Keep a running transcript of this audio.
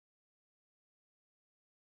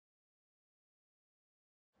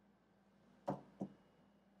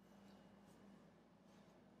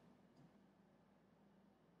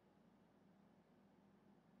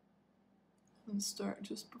and start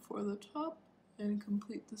just before the top and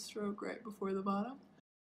complete the stroke right before the bottom.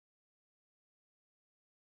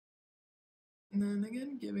 And then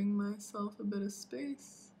again, giving myself a bit of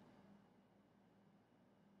space.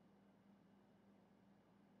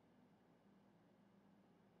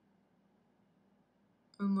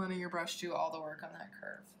 And letting your brush do all the work on that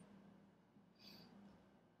curve.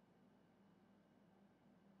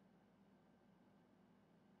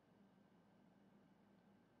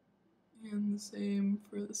 And the same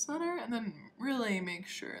for the center, and then really make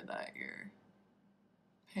sure that you're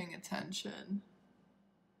paying attention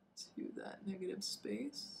to that negative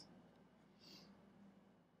space.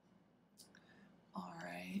 All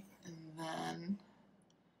right, and then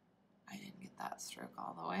I didn't get that stroke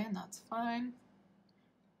all the way, and that's fine,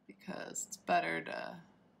 because it's better to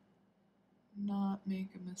not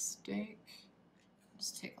make a mistake.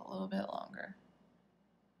 Just take a little bit longer.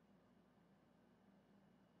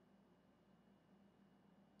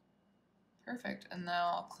 Perfect, and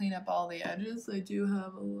now I'll clean up all the edges. I do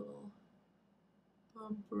have a little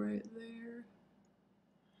bump right there.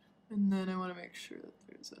 And then I want to make sure that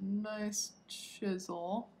there's a nice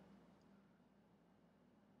chisel.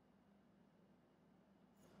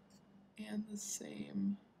 And the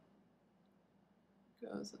same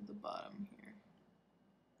goes at the bottom here.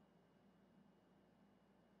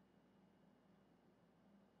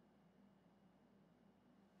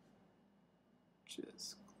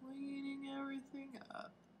 Just cleaning everything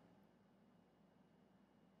up.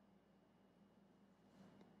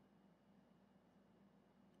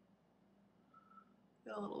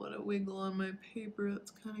 Got a little bit of wiggle on my paper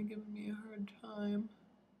that's kind of giving me a hard time.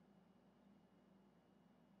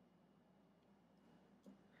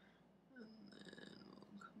 And then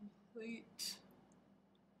we'll complete.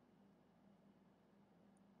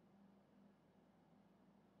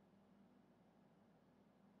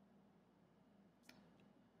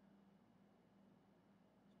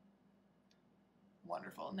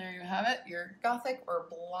 Wonderful, and there you have it, your Gothic or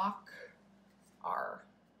block R.